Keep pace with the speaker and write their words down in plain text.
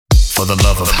For the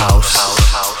love of house,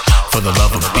 for the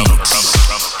love of beats,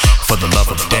 for the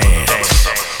love of dance.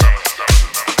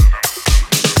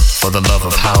 For the love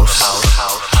of house,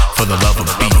 for the love of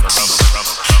beats,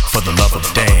 for the love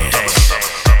of dance.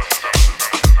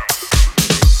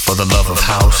 For the love of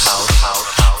house,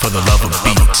 for the love of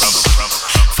beats,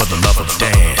 for the love of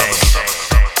dance.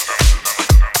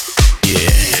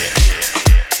 Yeah.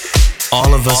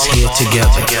 All of us here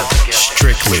together,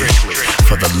 strictly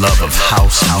for the love of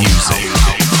house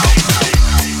music.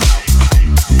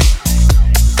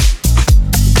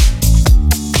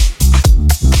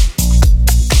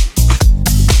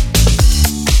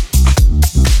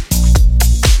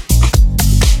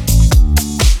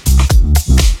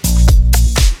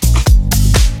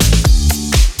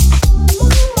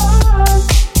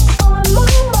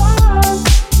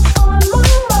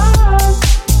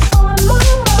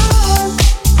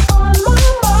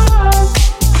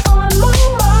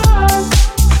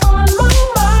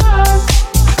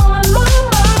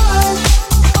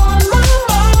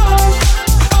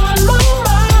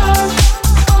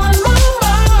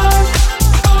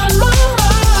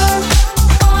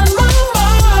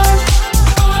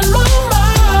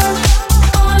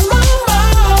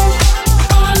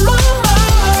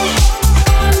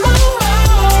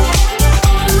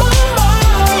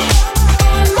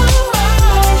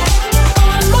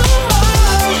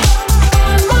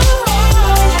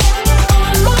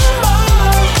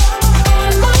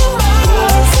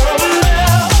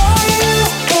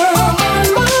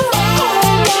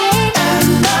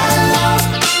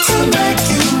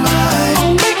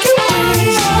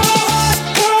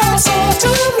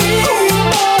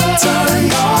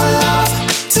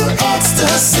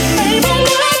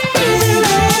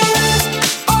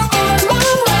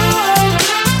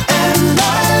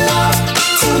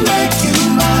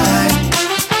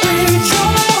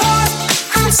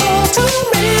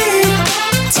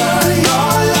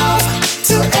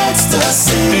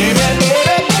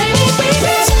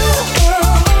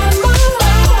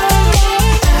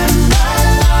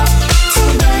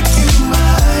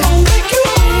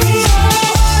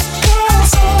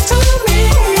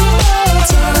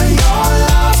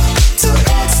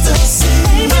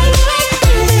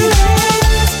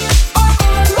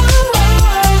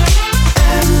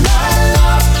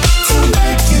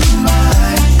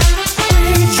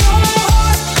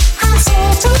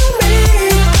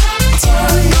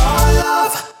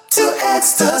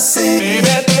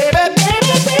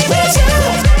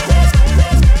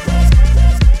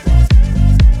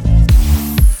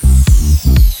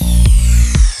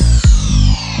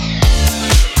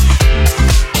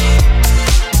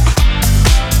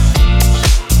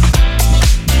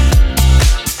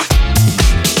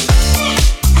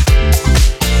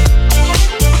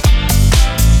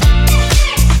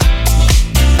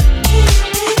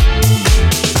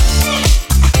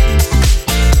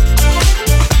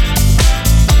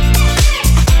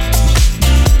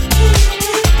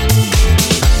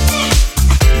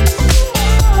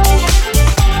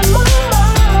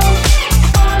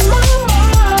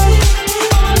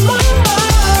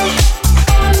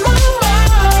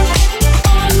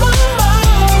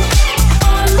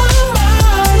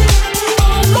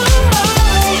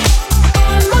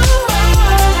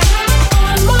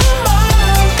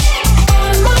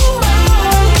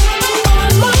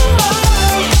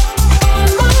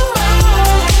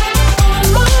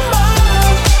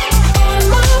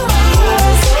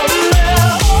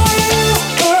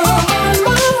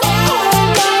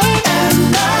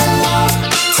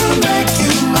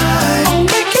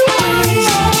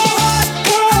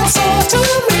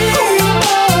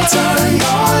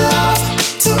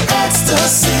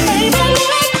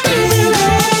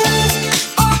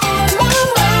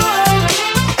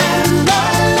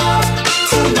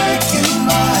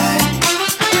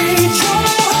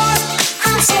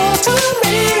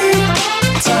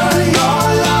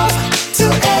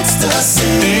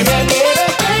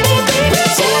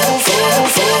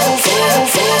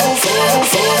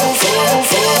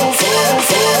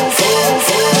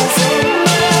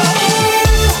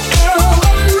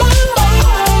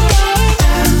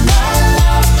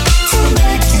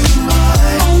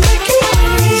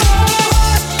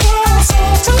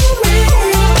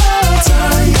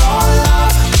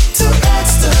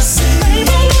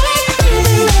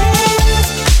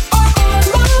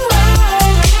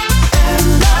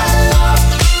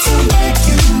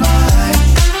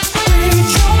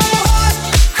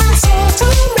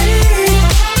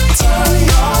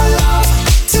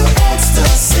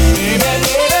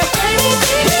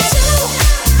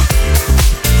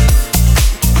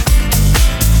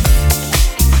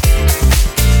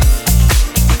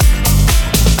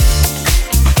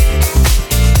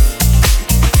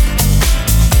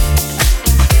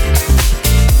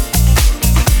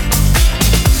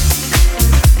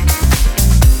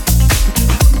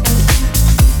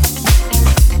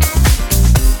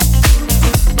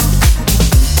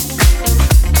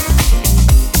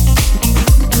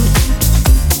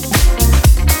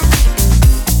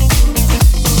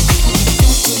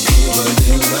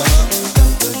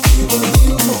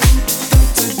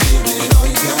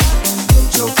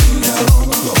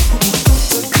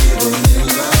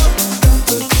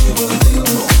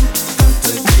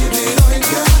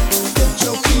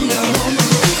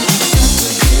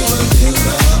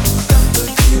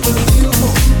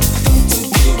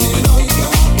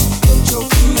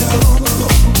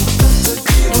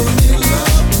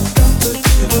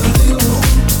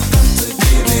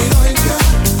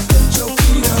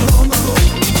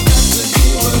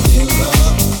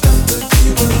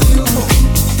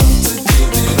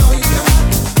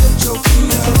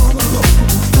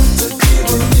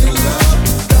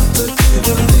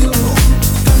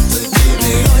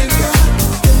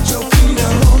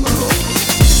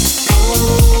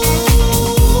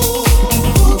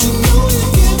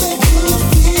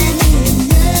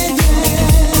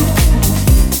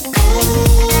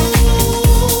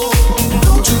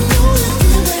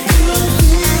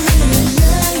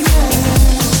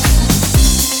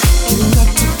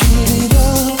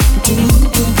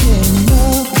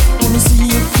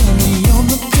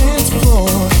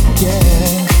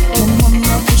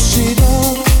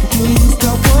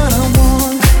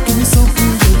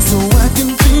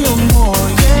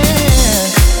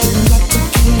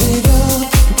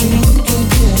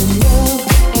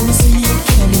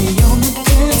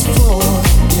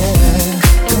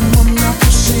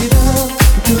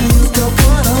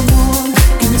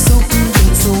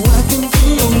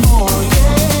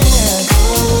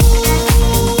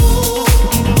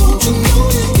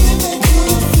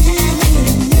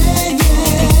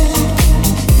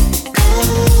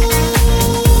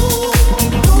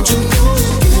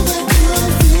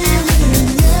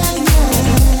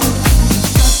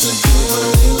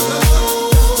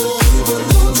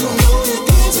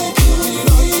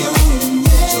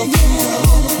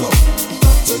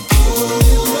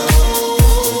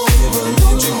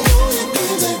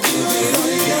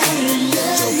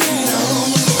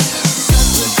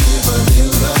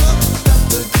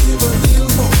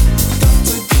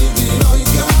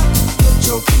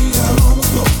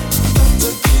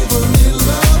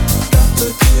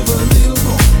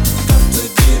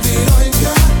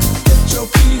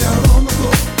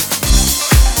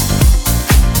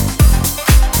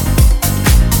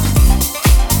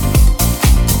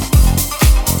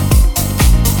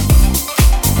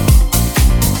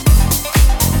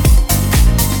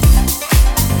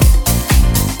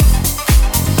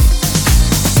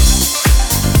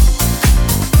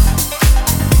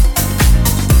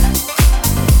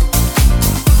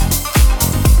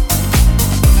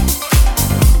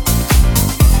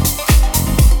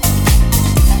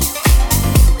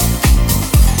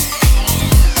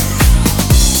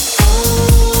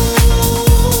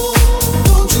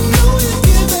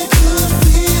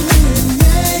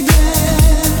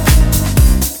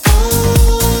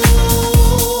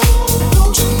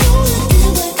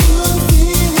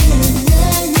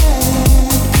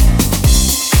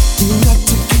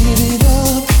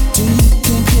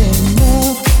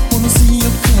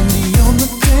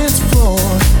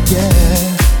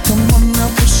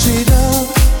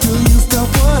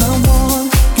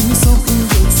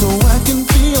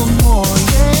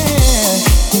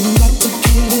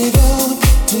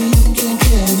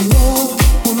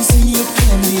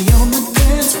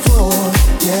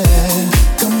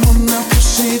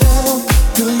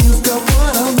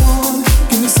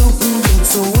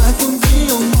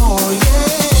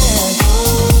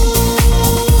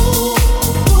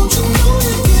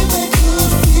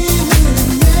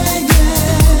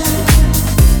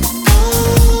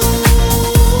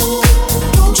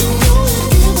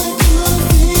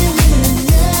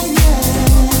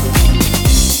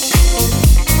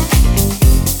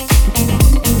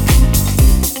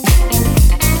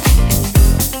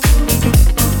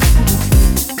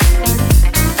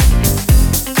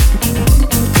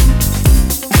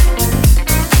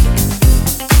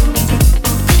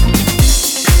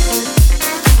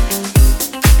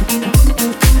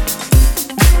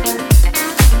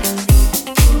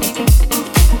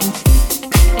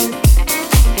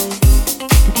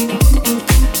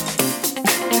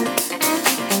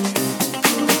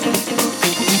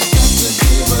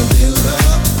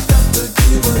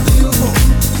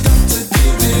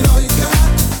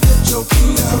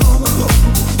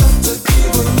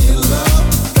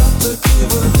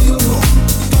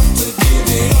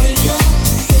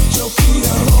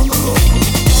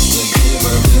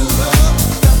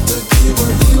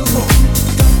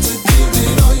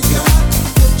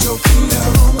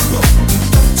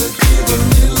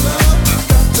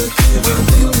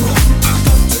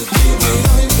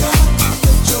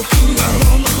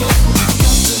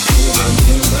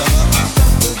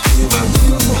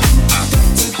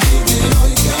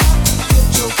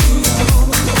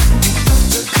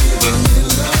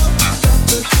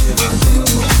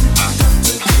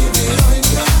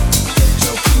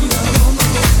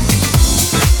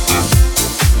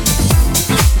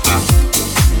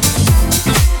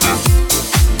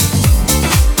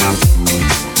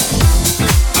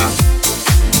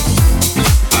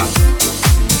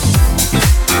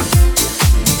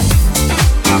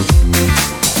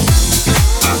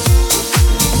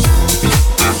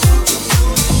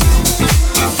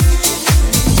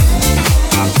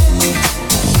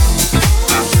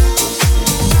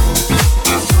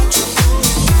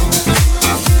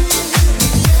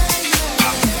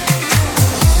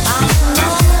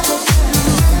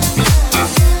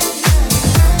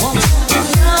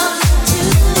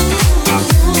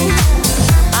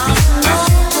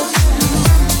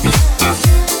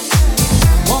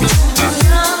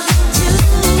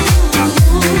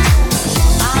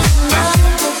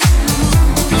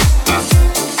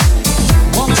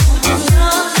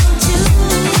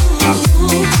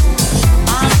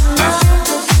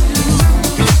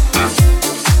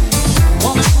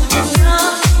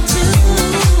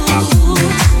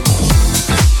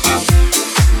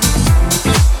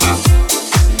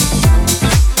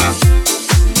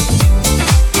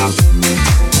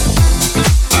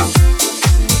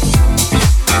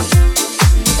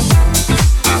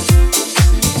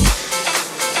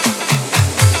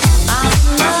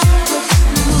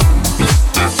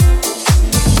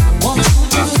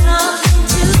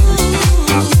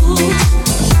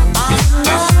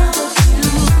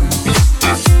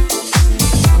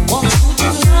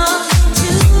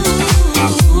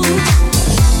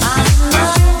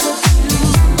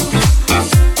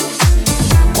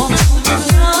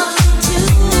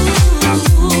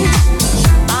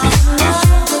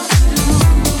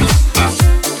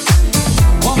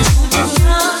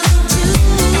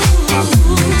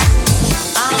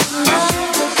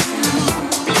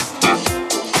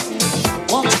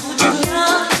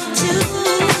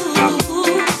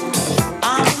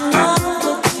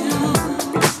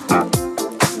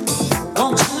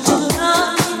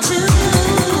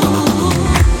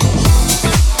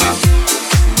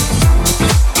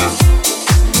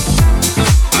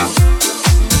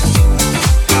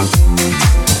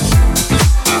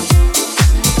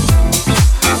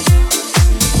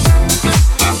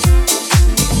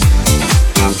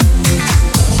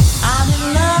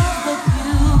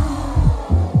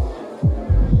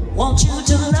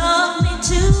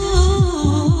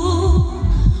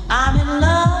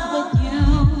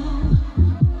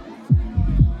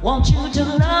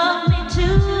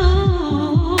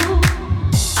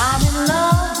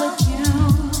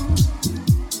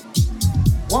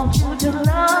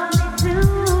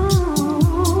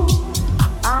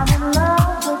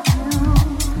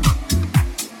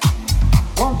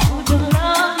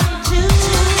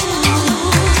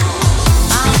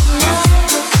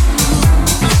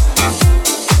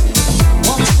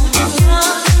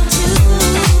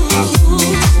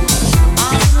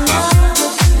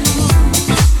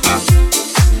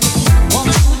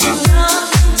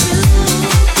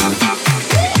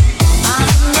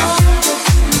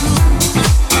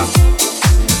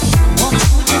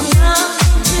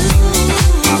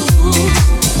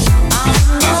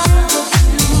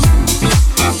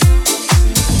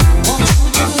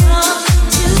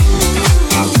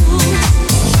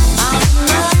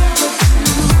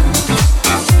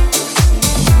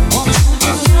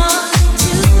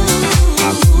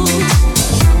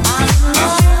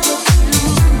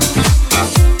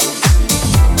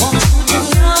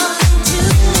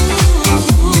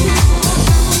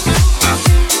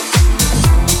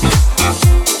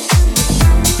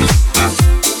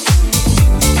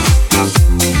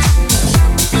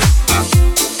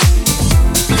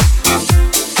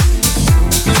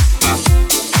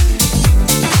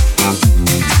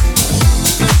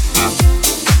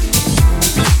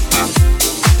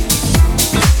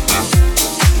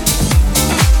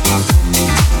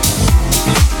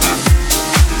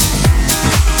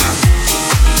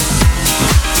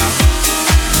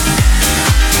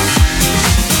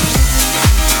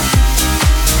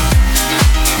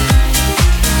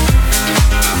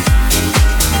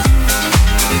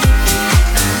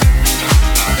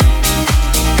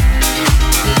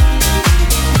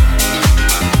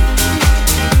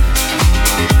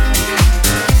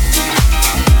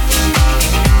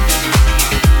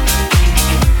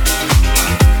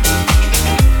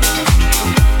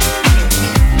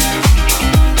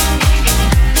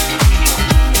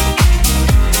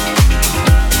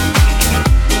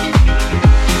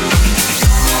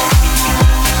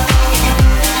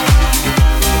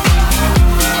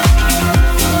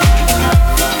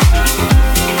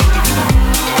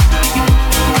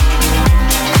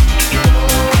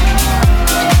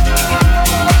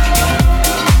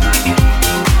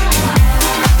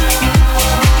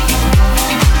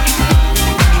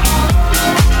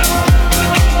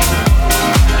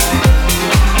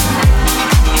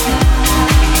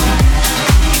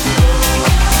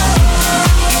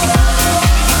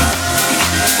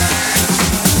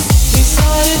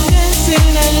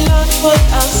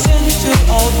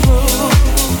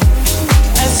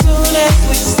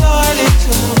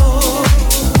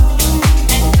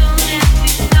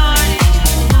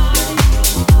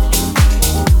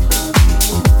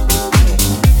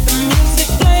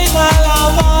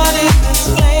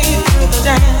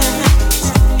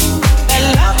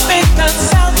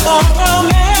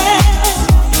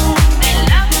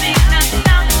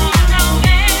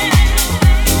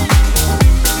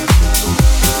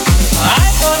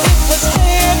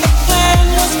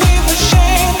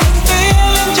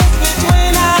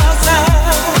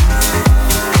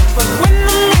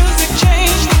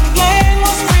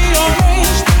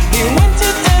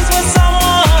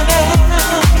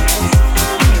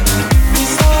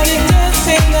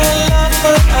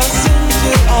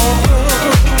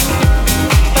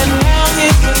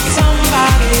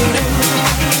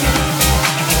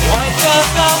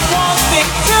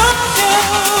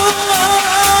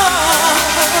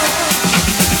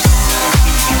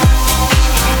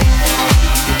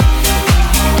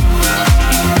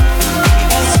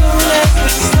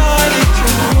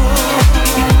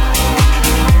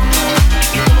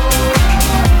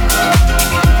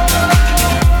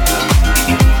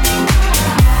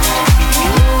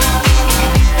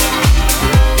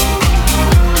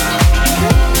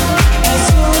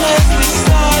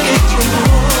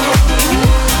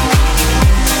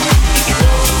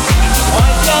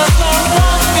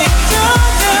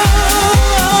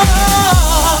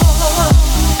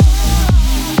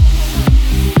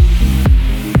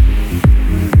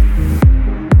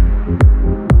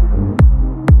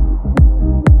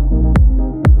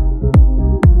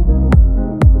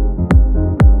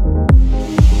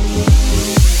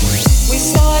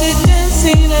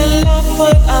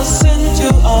 us into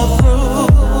a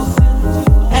groove.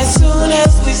 As soon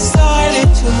as we started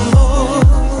to move.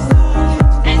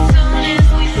 As soon as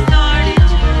we started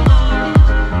to move.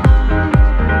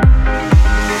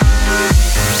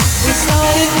 We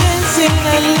started dancing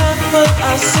and love put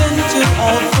us into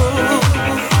a groove.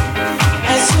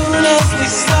 As soon as we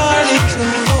started to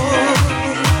move.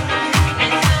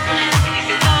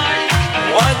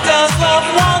 What does love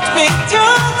want me to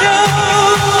do?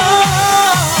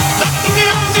 Let the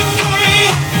music free.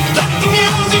 Let the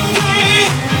music free.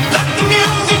 Let the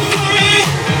music free.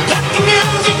 Let the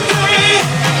music free.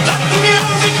 Let the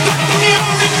music. Let the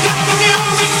music. Let the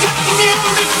music. Let the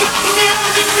music. Let the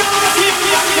music.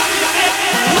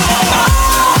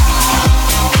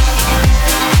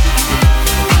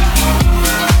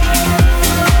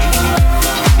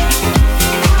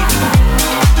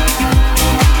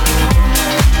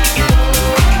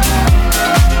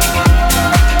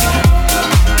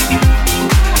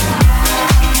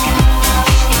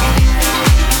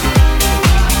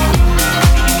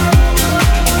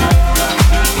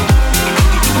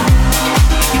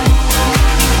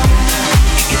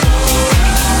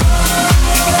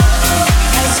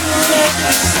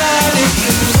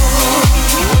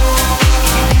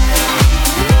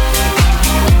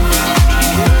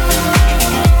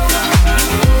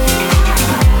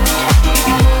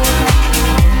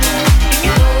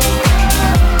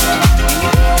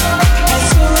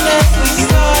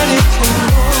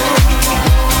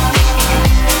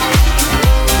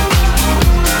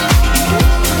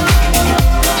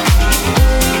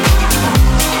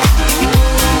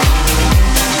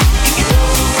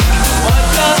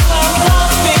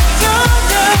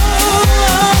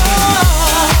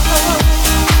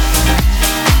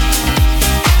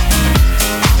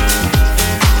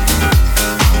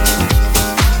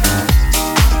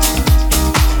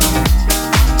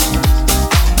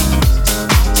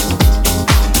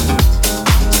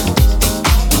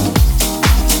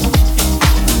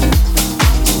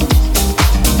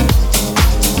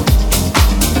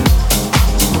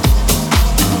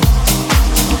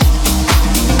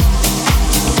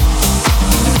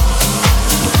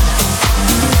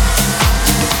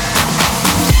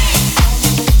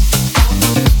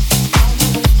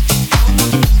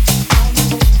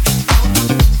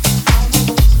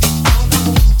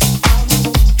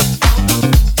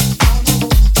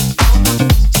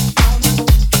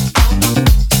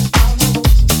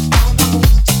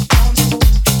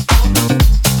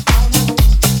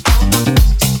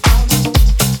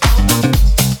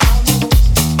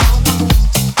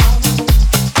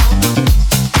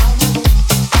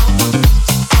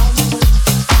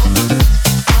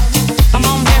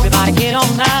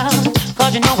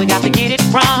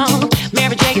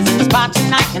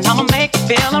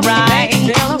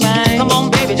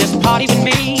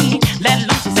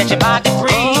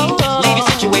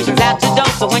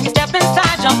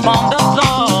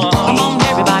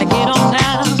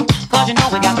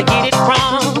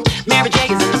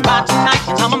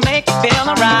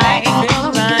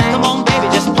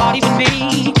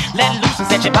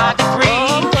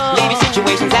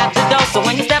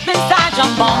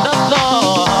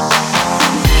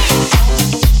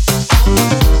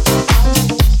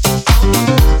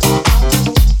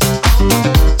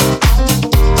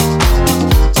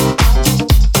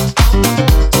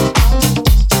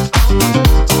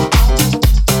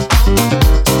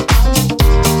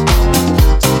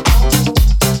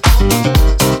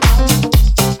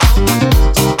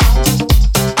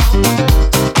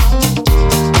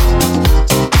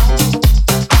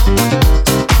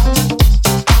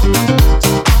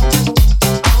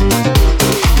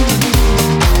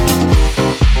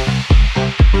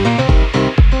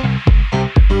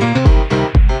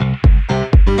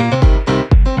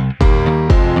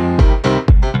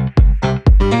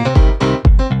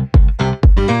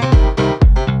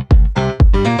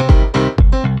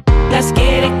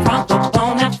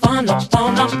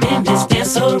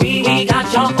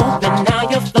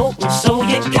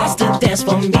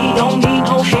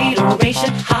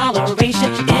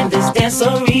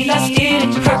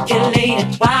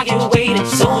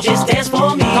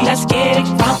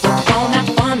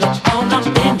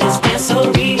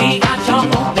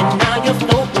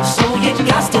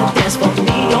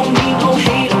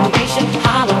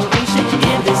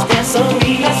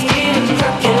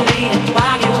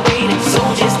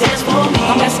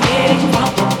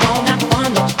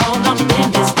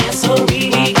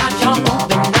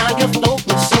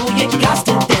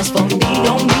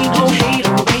 Don't need no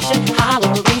hateration,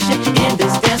 holleration in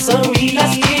this dancery.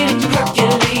 Let's get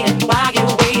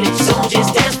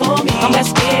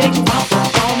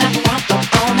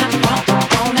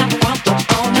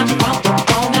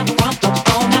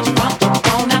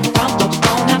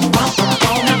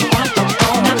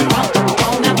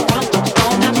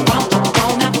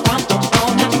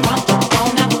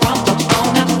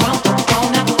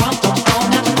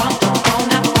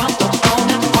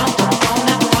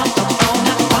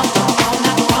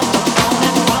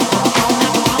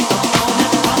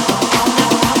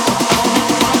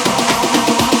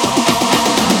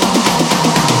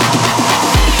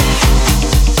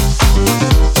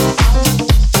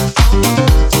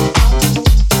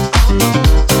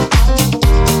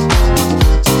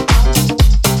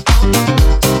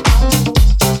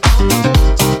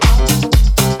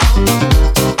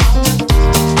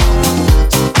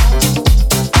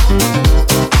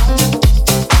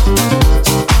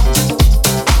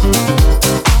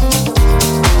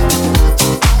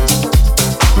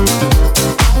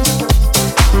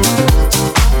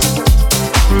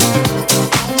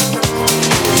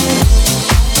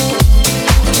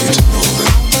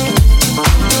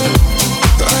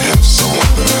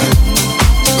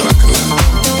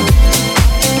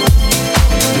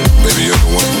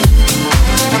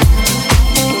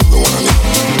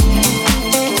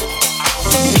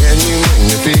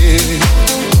feel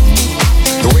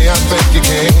the way I think you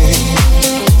can.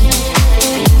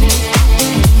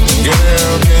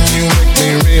 Girl, can you make me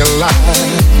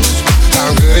realize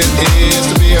how good it is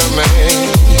to be a man?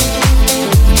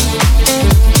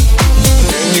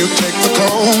 Can you take the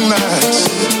cold nights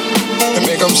and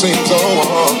make them seem so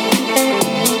warm?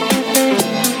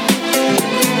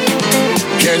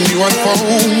 Can you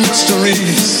unfold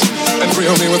mysteries and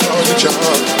thrill me with all your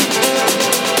charm?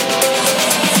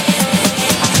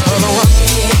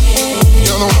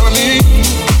 You're the one I need.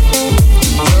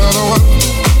 You're the one.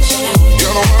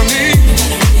 You're the one I need.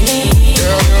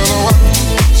 Girl, you're the one.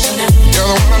 You're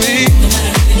the one I need.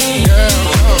 Yeah,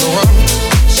 you're the one.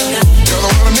 You're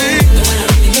the one I need.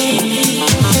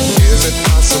 Is it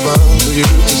possible for you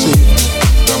to see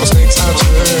the mistakes I've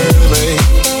surely made?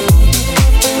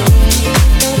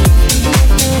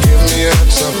 Give me an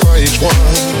answer for each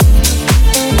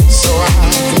one.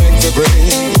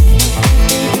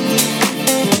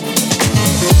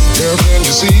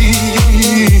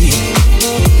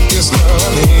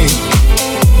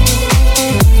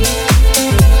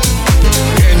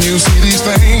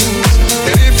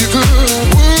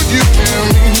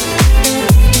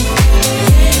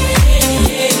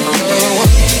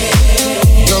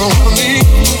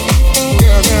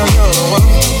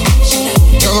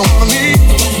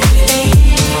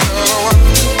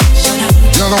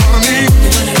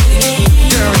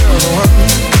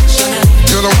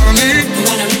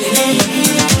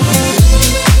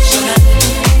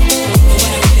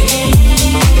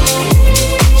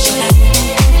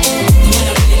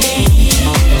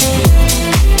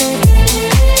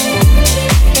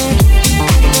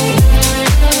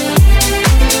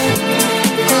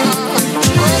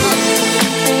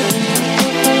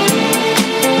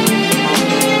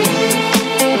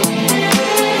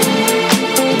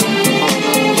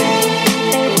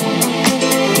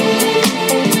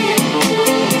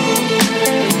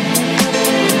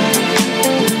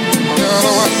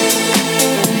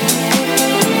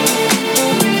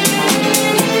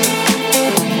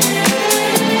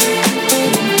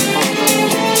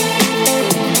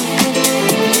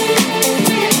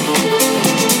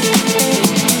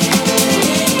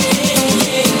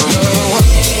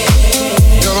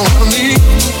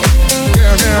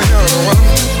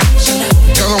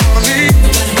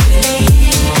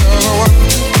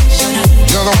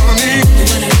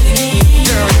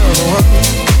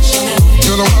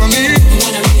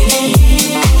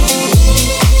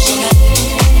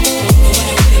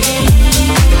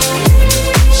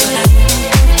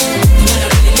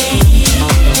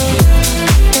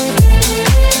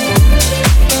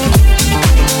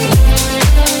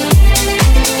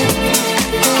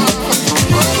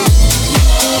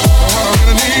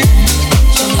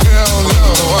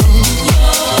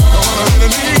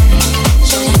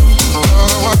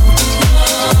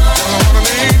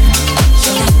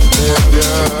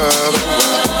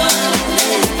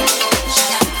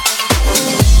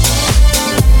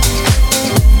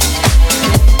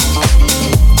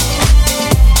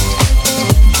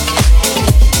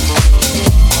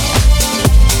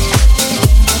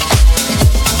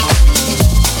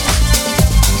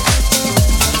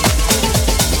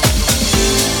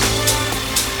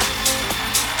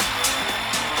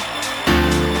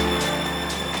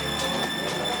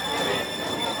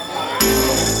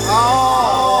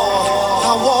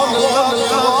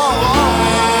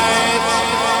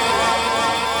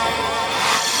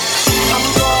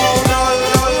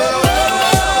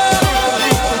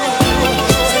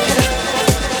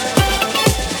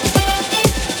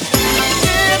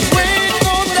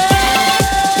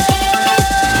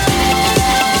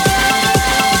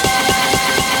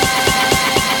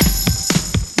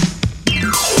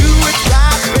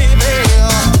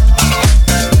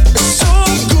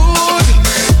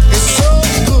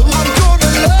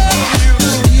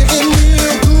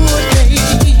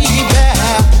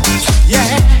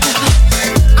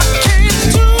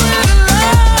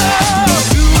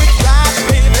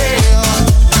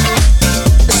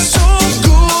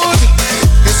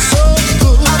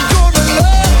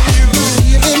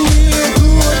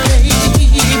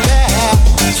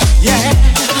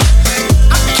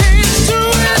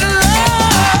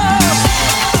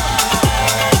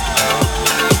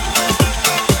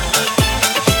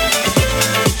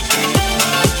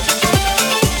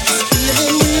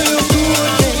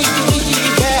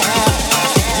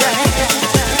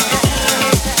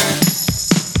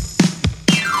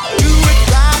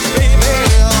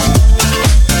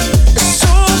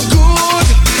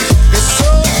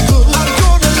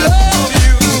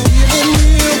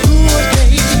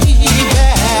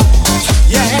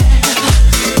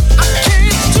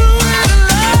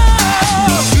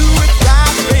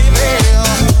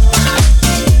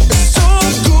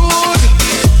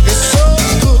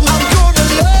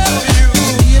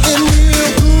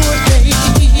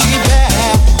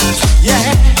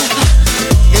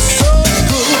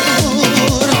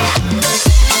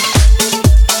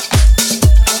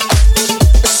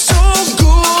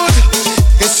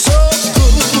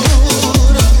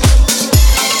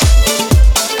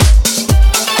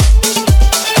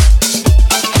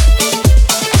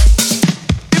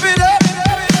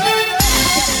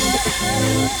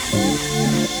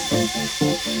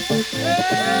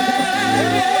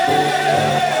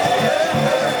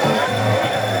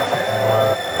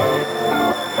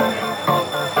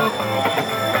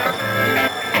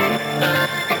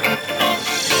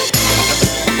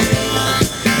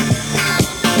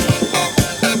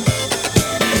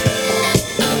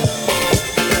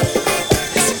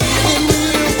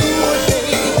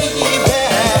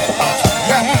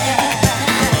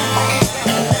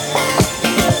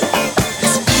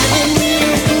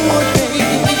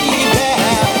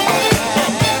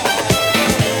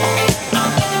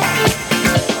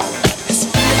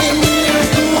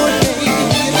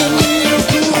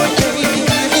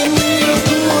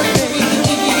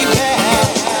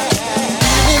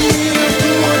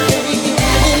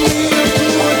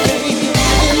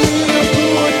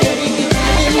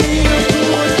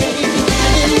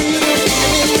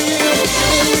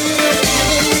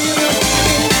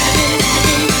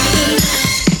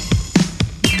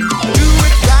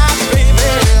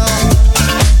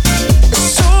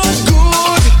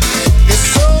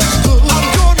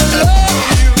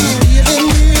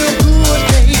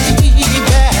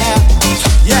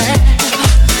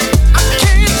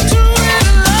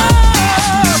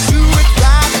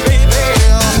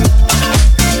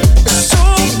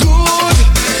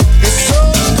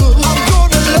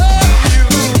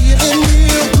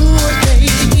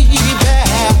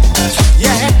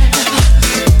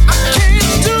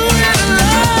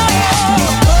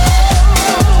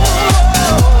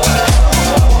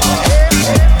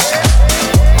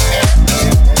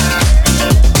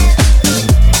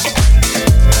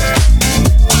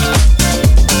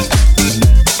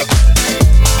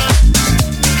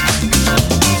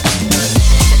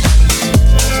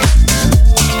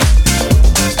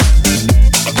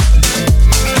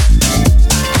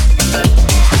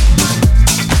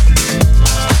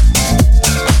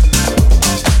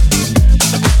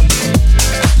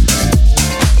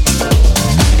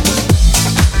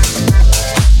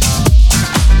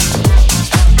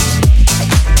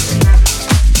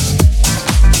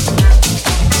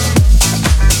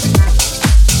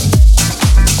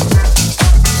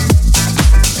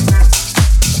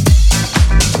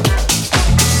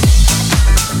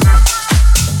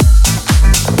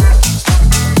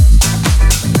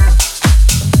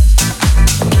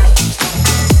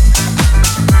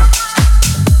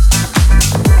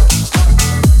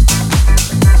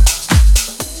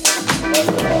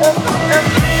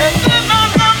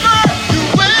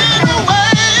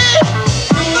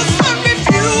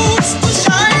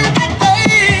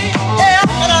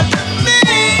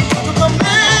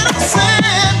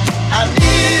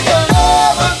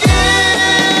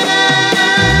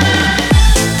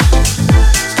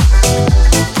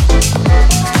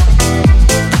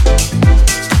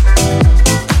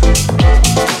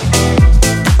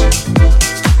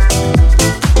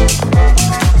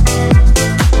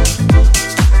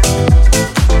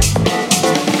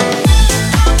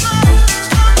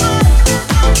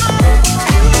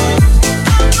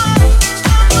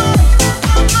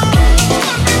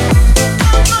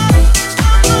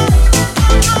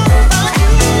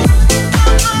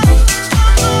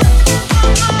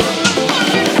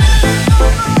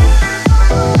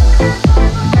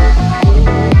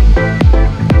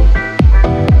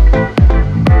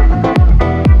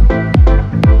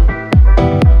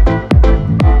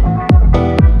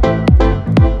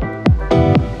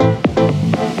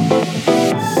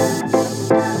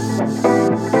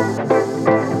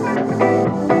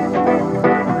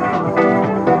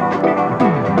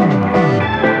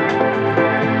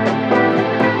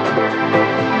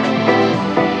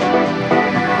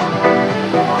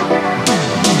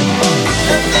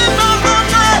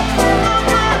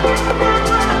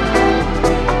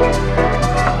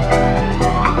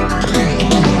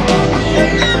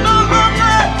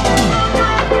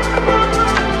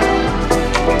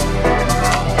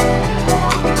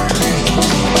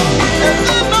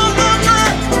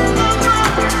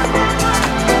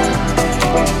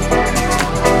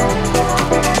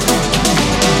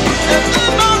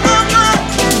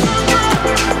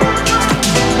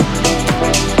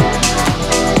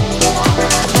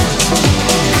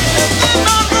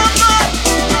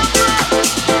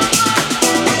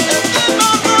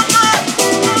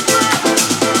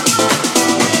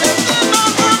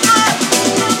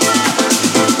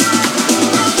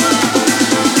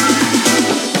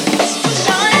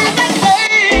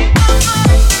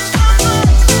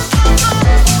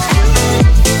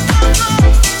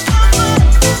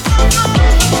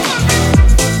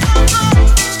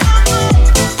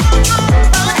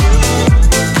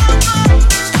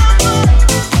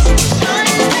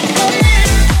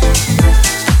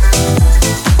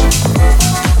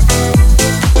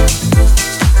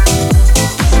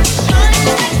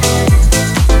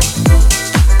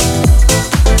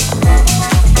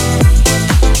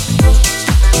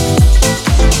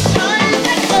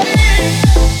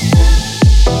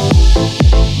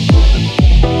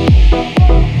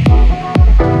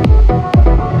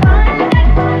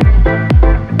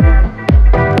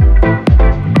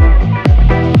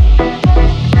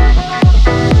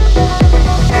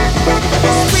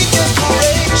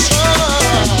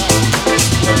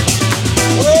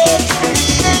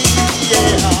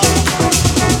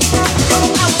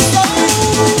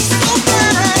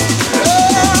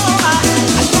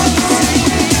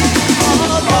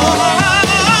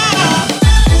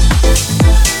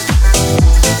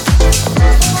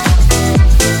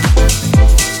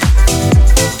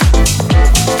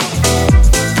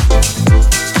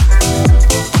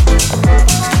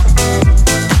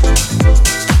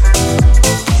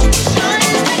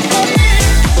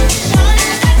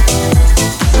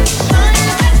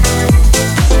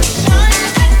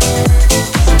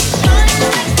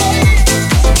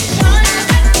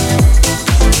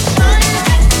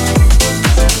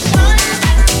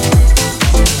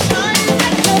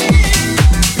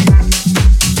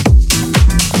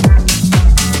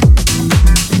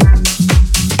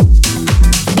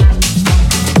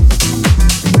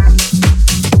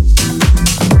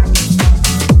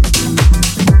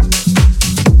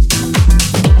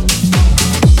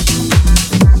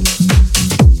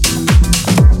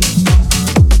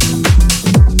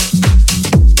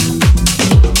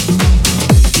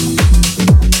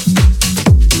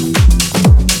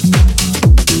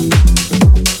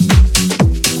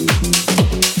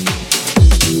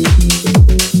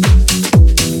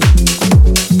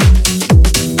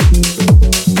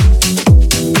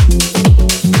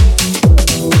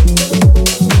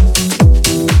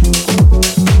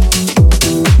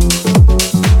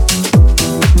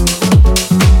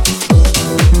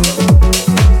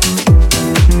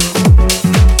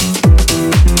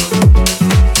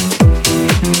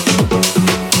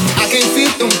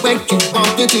 way you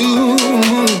want to do.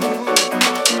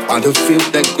 Want to feel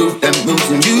that groove that moves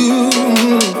in you.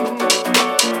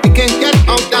 We can get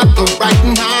on that the right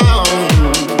now.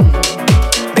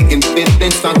 Making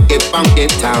feelings funky, funky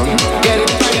town. Get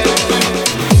it right.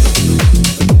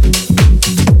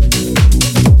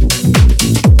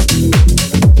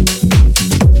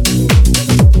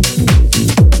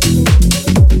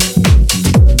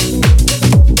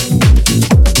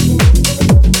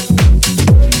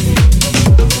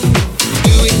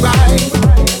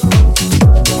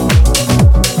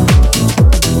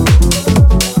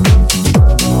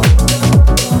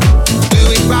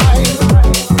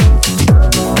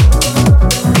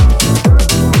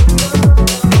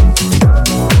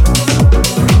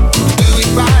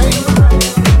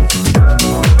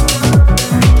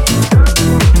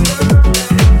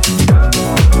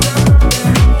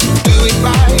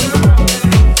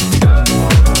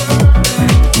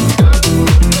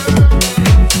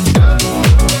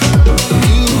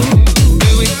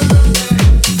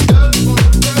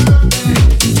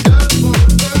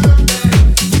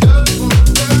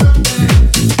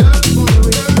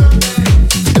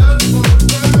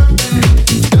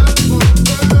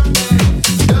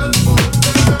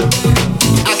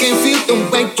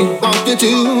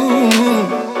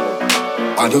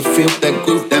 Want to feel that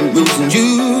groove that moves in you.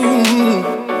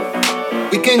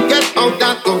 We can get on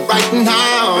that go right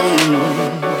now.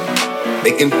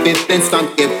 Making feelings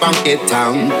funky, funky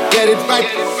town. Get it right,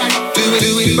 do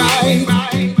it right.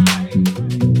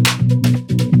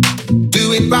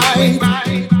 Do it right.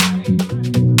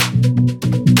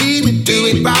 Baby, do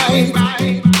it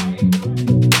right.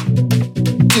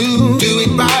 Do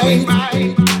it right.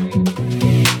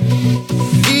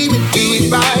 Baby, do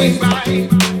it right.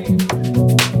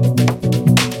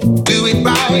 Do it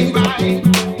right. Do it right.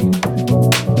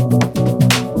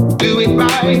 Do it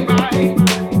right. Do it right.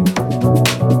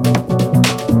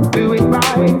 Do it right. Do it right. Do it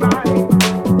right.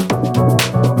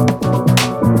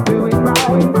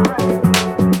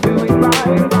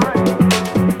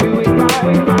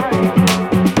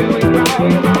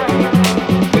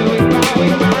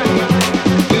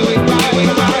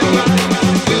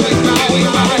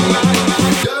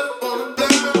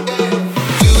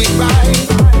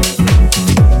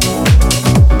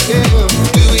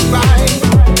 Do it right.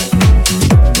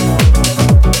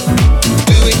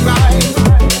 Do it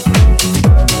right.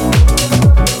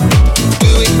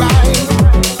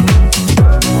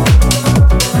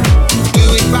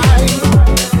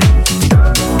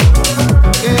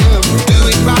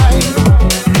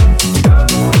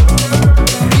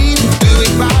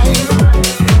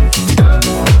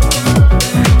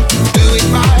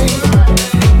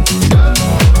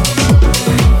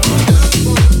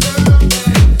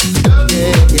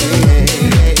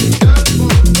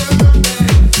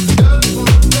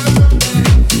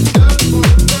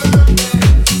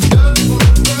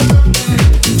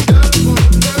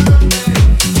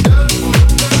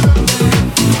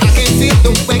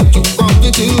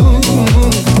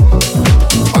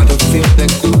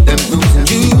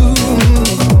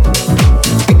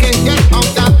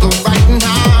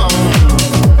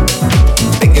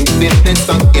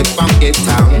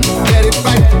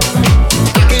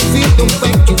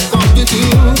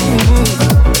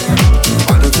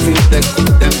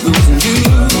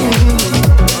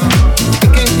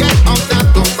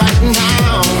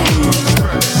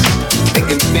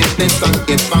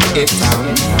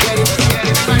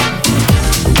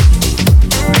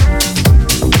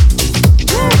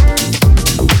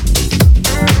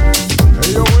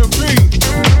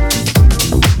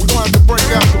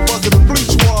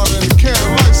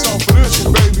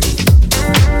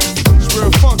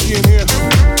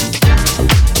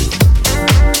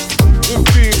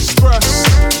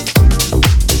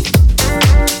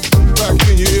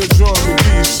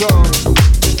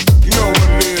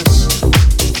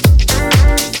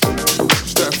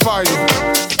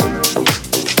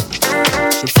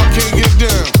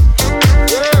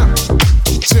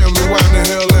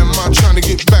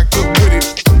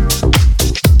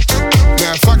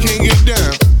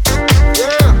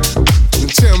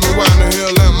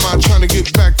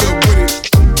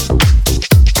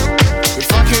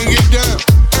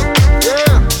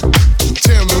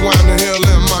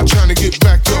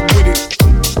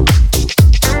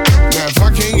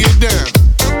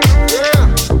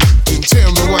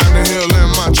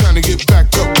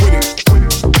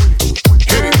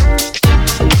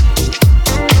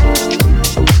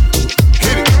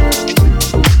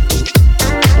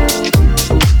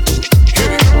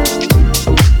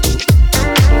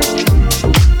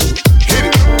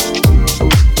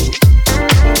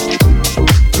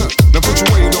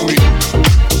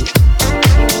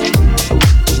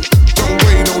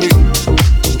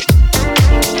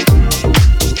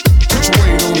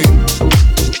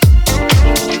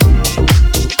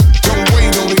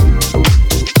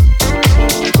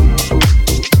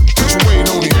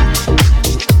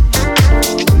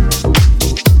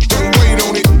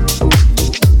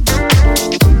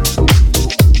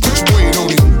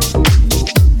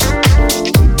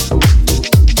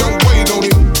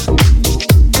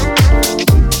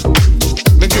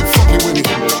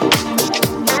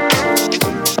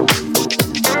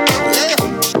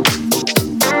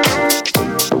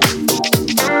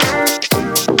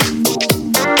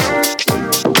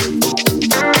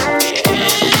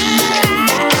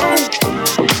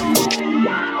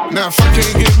 Now if I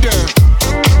can't get down,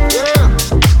 yeah,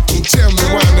 then tell me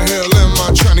why in the hell am I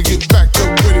trying to get back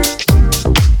up with it?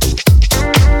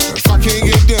 If I can't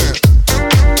get down,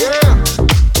 yeah,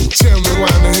 then tell me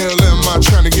why in the hell am I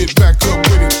trying to get back up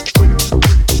with it?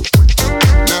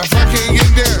 Now if I can't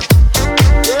get down,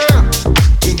 yeah,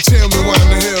 then tell me why in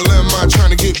the hell am I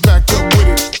trying to get back up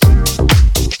with it?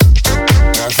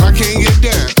 Now if I can't get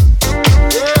down,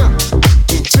 yeah,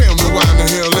 then tell me why in the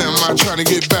hell am I trying to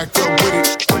get back up with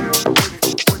it?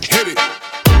 Hit it.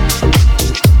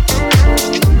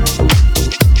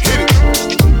 Hit it.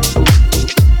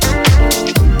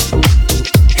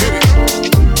 Hit it.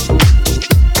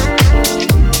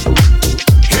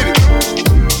 Hit it.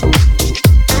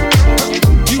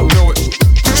 You know it.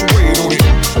 Put your weight on it.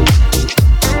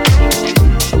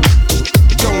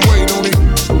 Don't wait on it.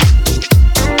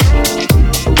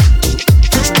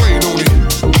 Put your weight on it.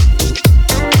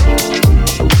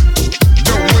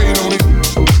 Don't wait on it.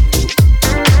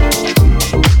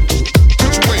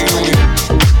 Put your weight on it.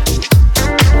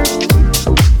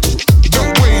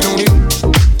 Don't wait on it.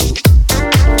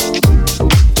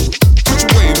 Put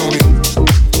your weight on it.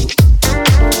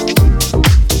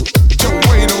 Don't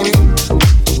wait on it.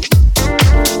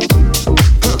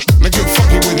 Now get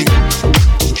funky with it.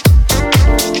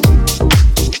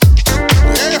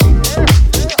 Yeah. Yeah.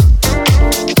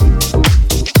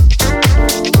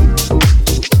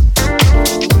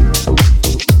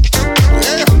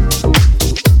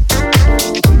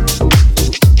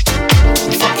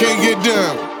 If I can't get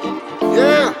down,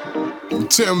 yeah, then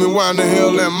tell me why in the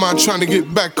hell am I trying to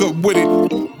get back up with it?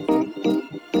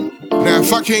 Now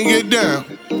if I can't get down,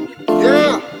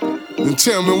 yeah, then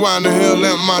tell me why in the hell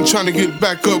am I trying to get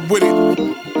back up with it?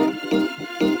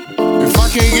 If I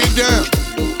can't get down,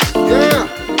 yeah,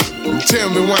 then tell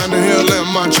me why in the hell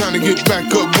am I trying to get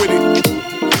back up with it?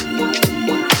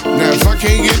 Now if I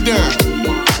can't get down,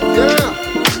 yeah,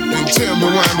 then tell me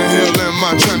why in the hell am I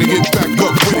trying to get back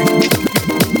up with it?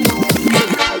 Hit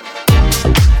it.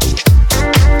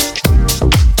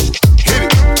 Hit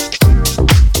it.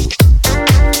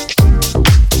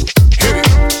 Hit it.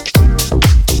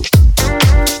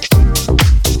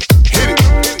 Hit it.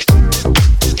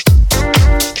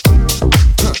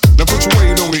 Now put your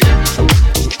weight on it.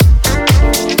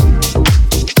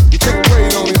 You can't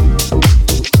wait on it.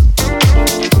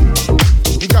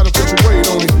 You gotta put your weight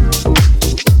on it.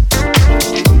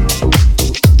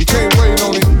 You can't wait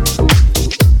on it.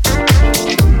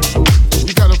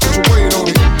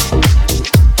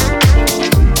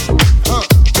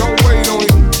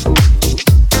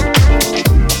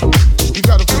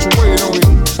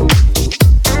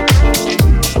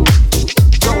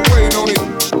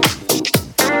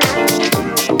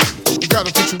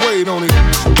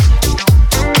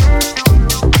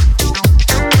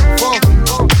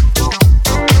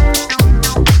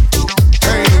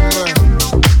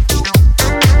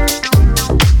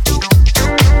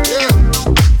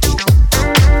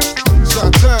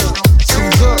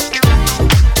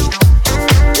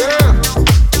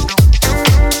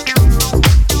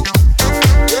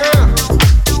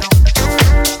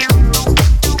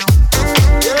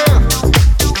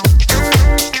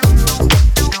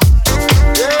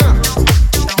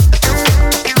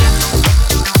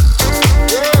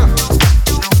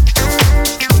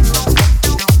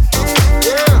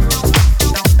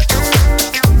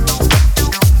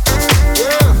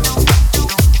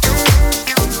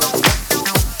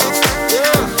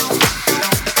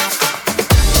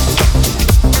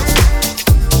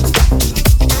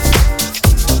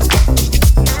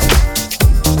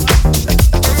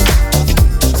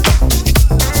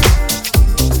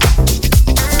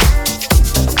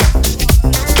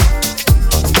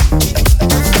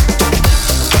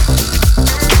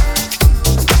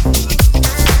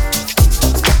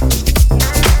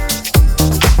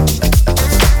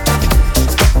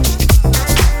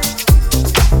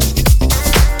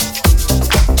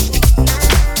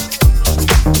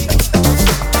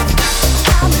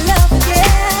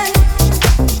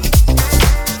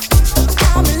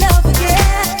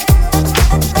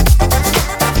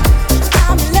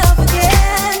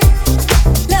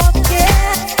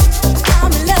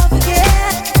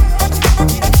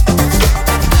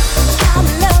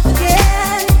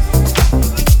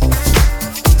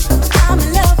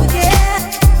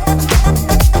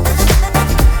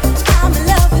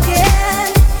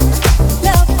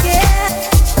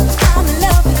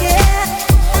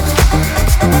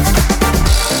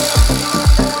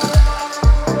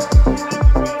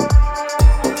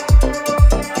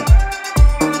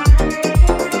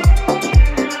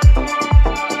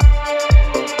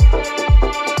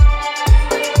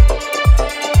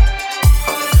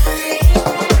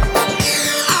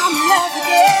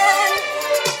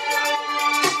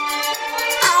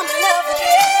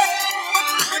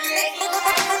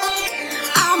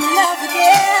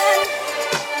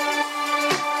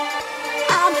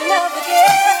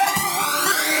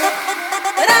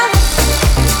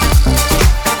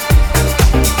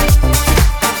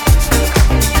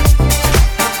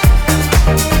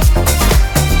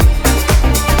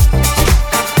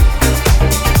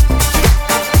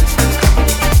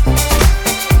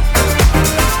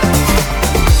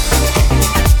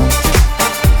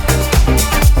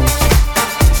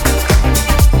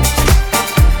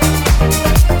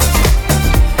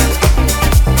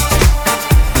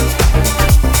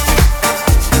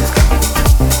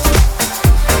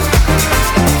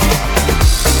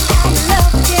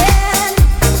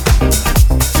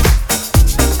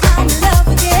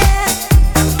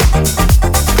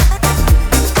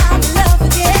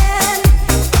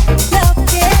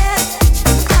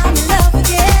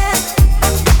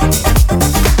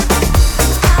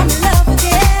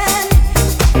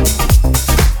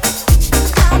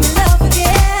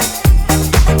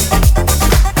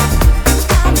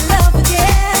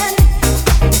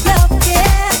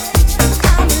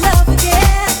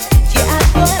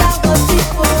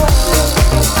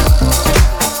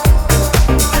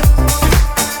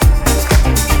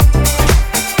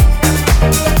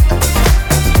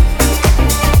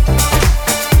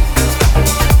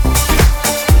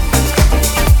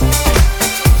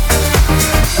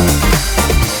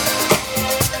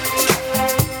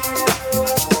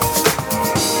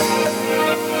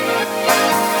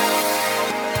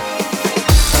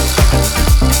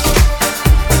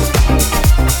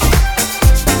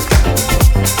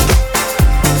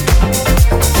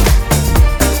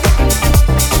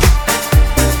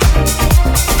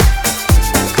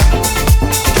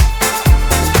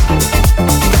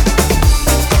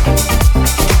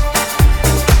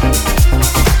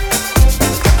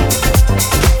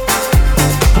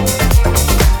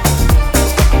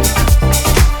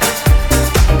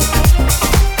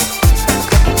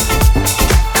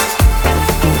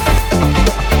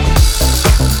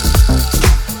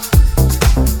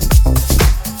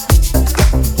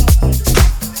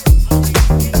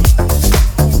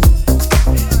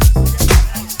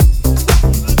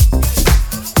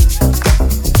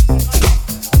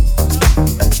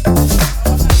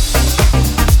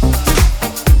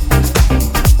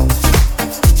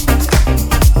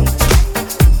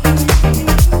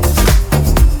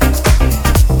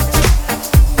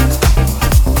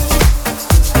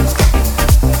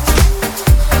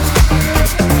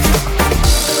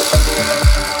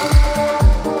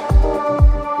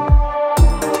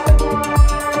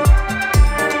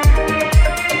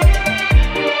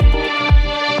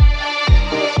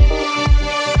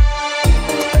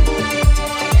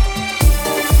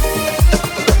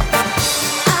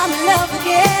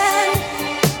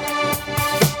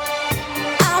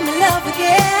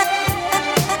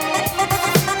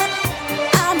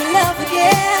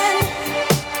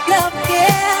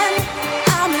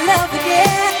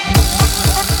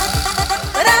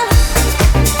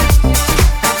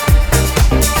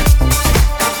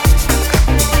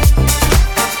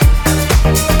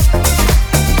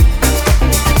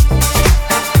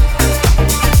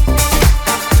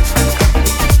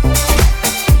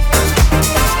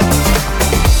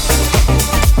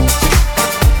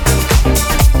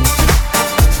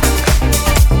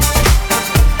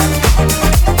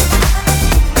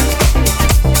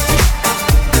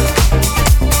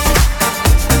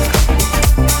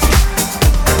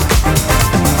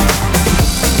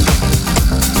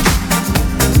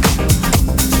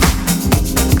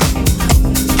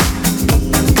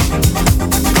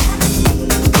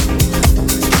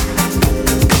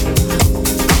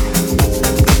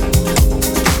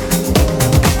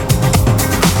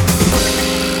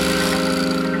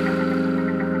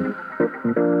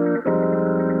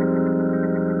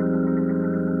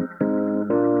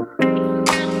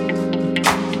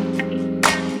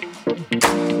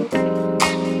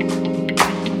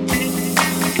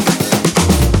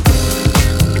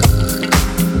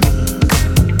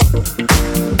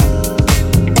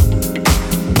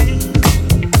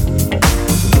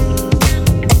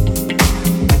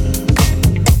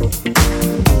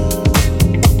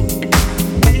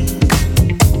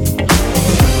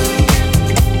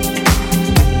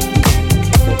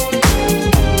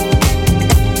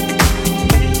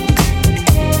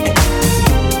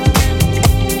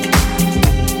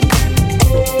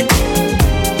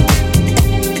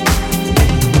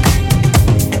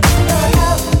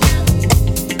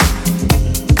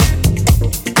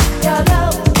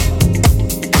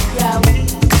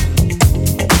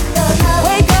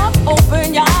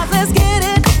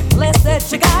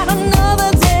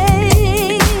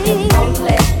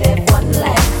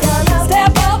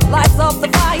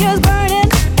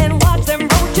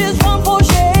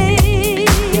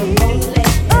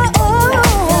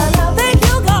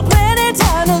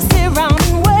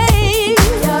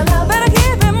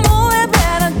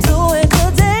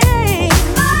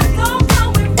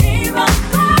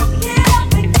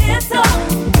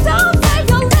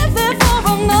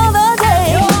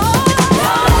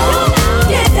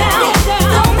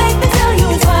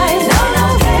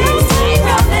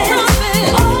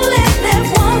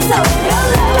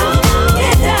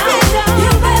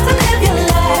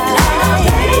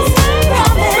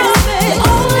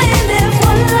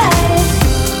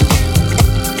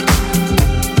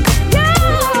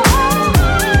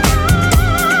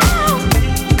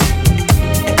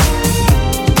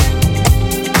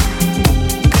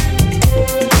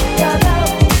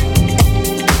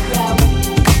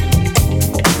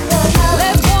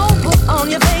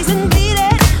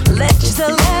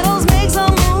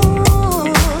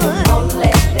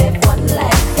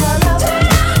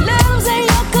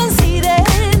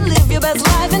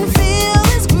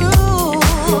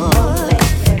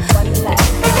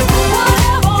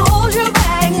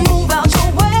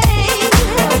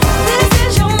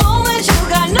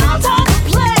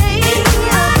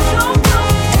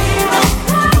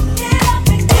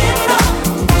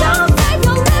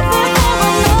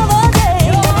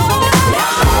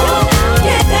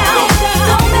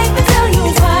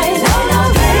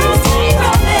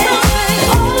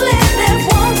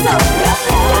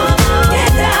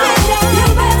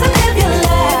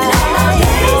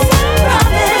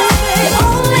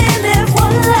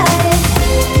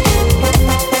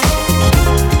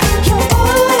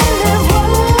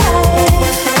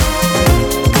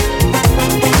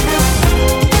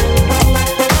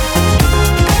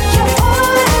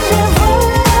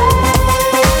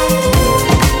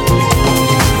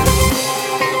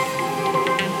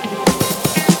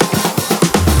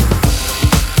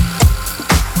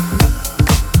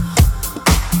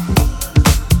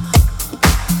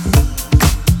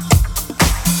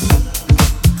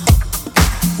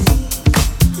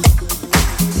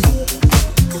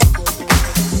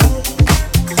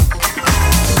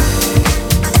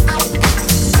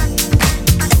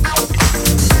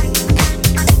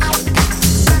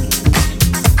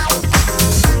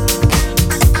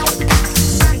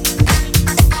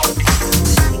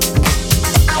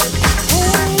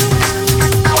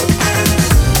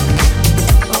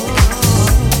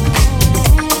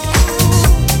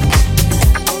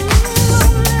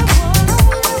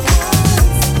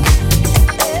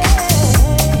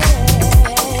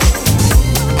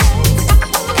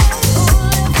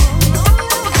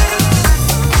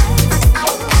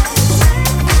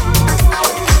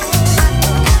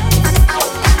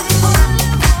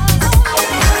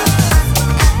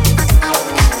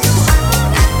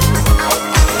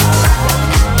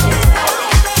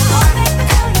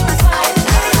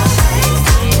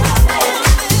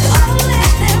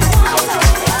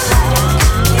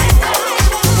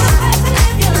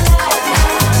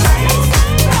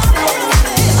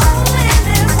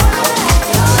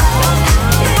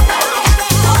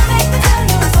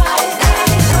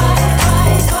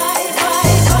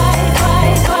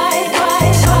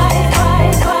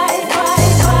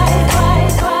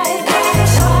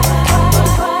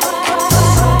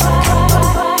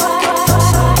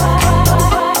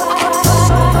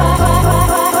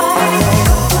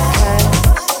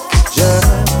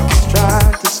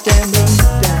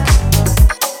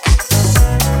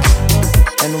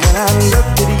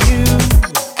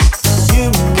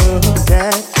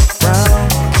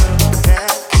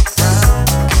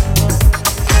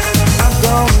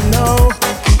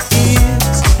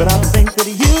 but I think that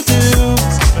you do.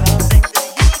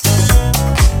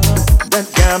 That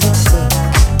got me stuck.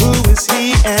 Who is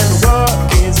he and what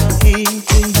is he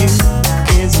to you?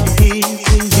 Is he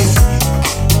to you?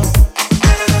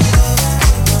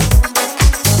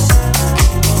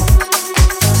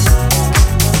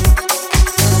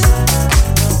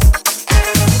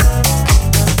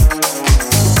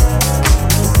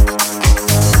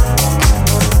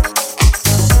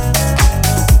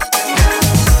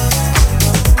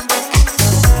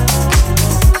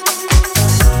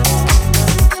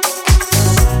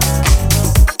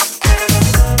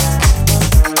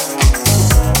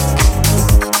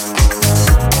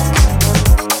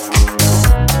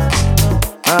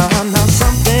 Now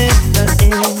something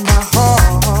in my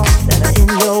heart and in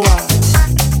your eyes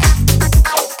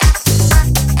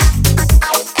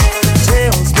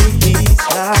tells me he's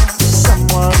not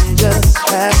someone just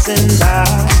passing by.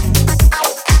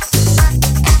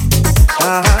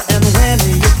 And when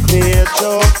you cleared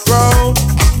your throat,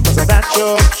 was that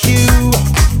your cue?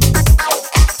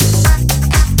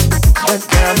 That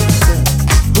got me stuck.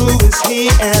 Who is he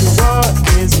and what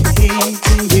is he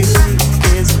to you?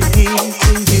 Is he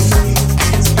to you?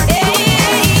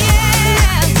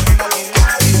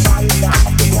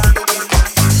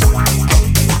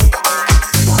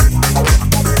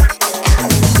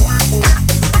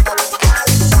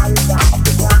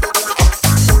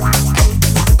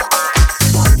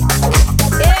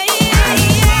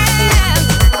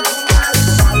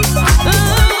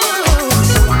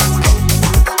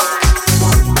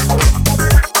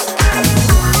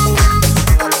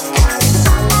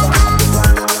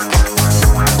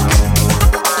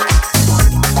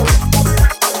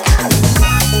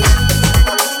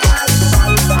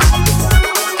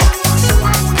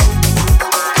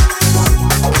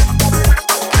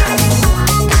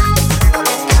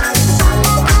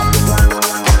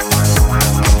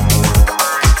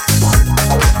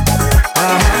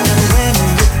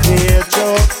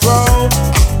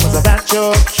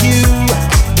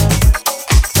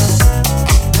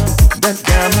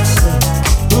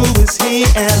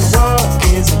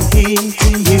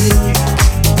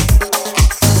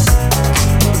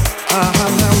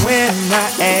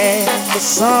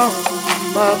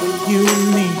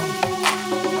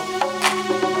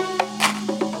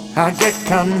 I get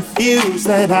confused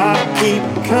that I keep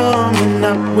coming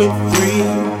up with three.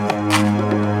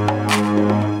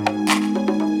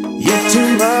 You're too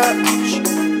much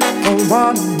for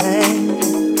one man,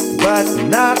 but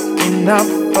not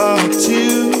enough for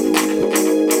two.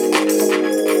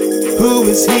 Who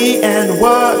is he and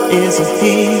what is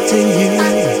he to you?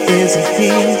 Is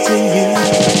he to you?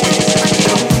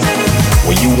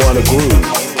 When you want to groove,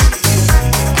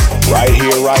 right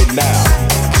here, right now,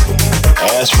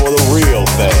 ask for the real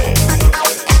thing.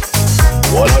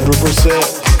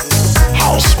 100%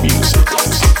 house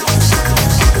music.